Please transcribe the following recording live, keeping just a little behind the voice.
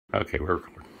Okay, we're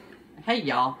recording. Hey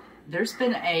y'all, there's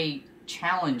been a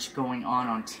challenge going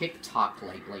on TikTok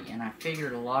lately, and I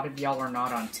figured a lot of y'all are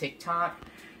not on TikTok,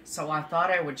 so I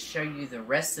thought I would show you the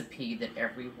recipe that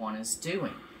everyone is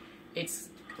doing. It's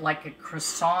like a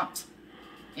croissant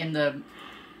in the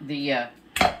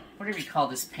whatever you call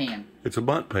this pan. It's a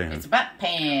Bundt pan. It's a Bundt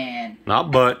pan.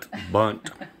 Not Bundt, Bundt.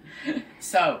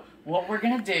 So, what we're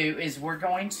going to do is we're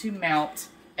going to melt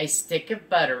a stick of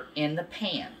butter in the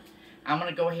pan. I'm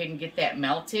going to go ahead and get that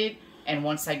melted, and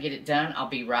once I get it done, I'll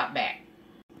be right back.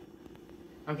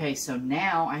 Okay, so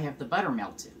now I have the butter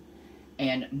melted.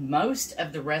 And most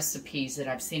of the recipes that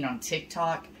I've seen on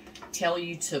TikTok tell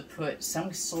you to put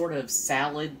some sort of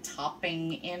salad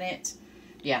topping in it.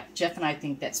 Yeah, Jeff and I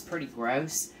think that's pretty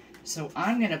gross. So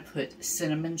I'm going to put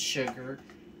cinnamon sugar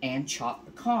and chopped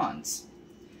pecans.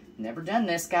 Never done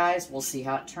this, guys. We'll see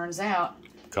how it turns out.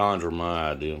 Pecans are my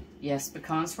idea. Yes,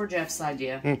 pecans were Jeff's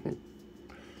idea.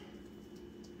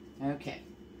 Okay.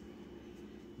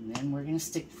 And then we're going to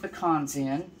stick the pecans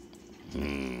in.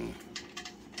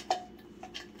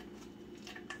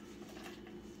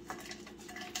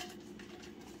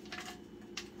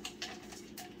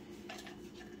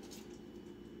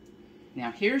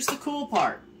 Now, here's the cool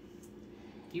part.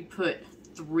 You put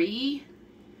 3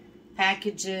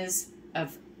 packages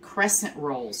of Crescent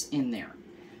rolls in there.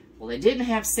 Well, they didn't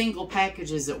have single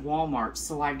packages at Walmart,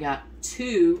 so I got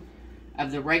 2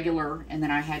 of the regular, and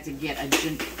then I had to get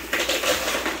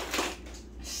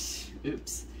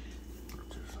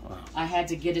I had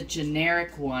to get a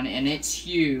generic one, and it's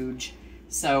huge,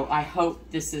 so I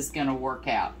hope this is going to work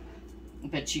out.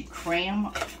 But you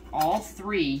cram all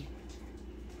 3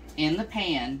 in the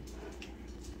pan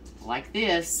like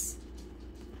this.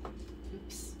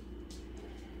 Oops.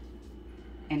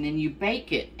 And then you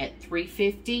bake it at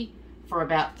 350 for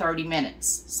about 30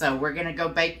 minutes. So we're going to go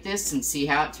bake this and see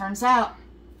how it turns out.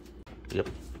 Yep.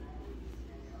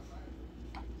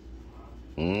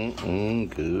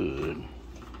 Good.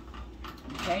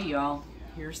 Okay, y'all.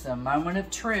 Here's the moment of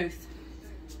truth.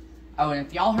 Oh, and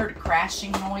if y'all heard a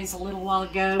crashing noise a little while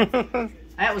ago,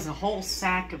 that was a whole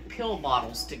sack of pill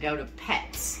bottles to go to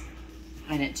Pets.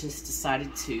 And it just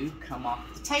decided to come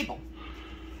off the table.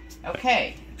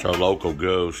 Okay. It's our local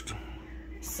ghost.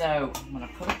 So, I'm going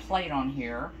to put a plate on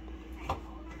here.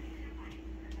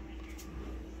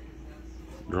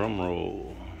 Drum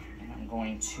roll. And I'm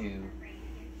going to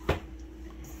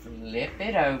flip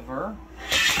it over.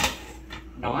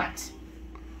 Not.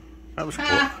 That was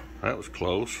close. That was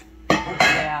close.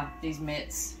 Yeah, these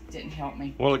mitts didn't help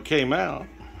me. Well, it came out.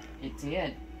 It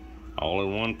did. All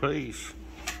in one piece.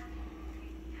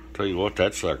 Tell you what,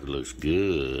 that sucker looks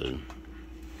good.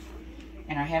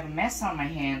 And I have a mess on my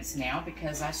hands now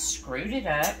because I screwed it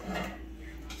up.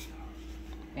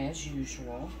 As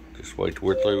usual. Just wait till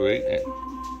we're through eating it.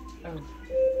 Oh.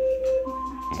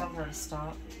 Tell her to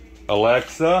stop.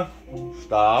 Alexa,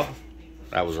 stop.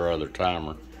 That was our other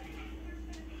timer.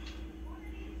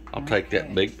 I'll take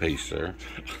that big piece there.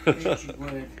 Yes, you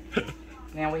would.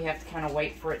 Now we have to kind of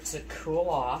wait for it to cool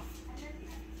off.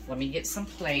 Let me get some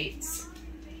plates.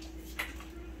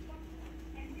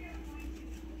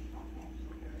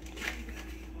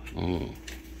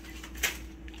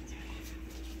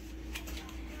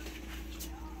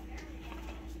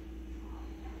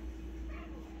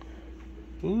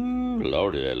 Ooh,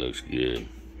 Lordy, that looks good.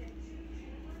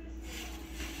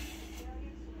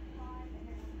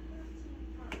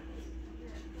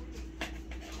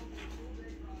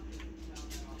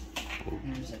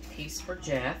 There's a piece for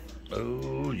Jeff.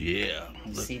 Oh, yeah.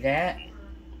 See that?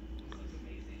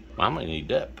 I may need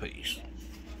that piece.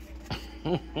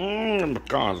 The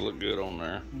pecans look good on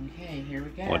there. Okay, here we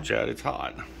go. Watch out, it's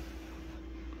hot.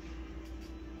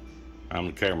 I'm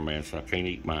the cameraman, so I can't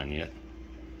eat mine yet.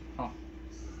 Oh.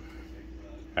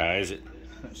 How is it?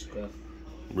 That's good.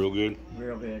 Real good?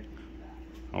 Real good.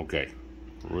 Okay.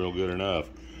 Real good enough.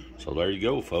 So there you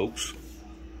go, folks.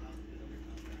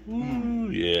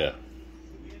 Ooh, yeah.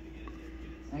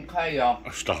 Okay, y'all.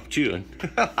 Stop chewing.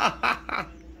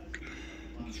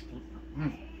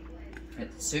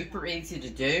 It's super easy to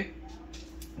do.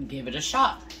 Give it a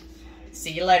shot. See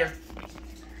you later.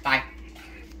 Bye.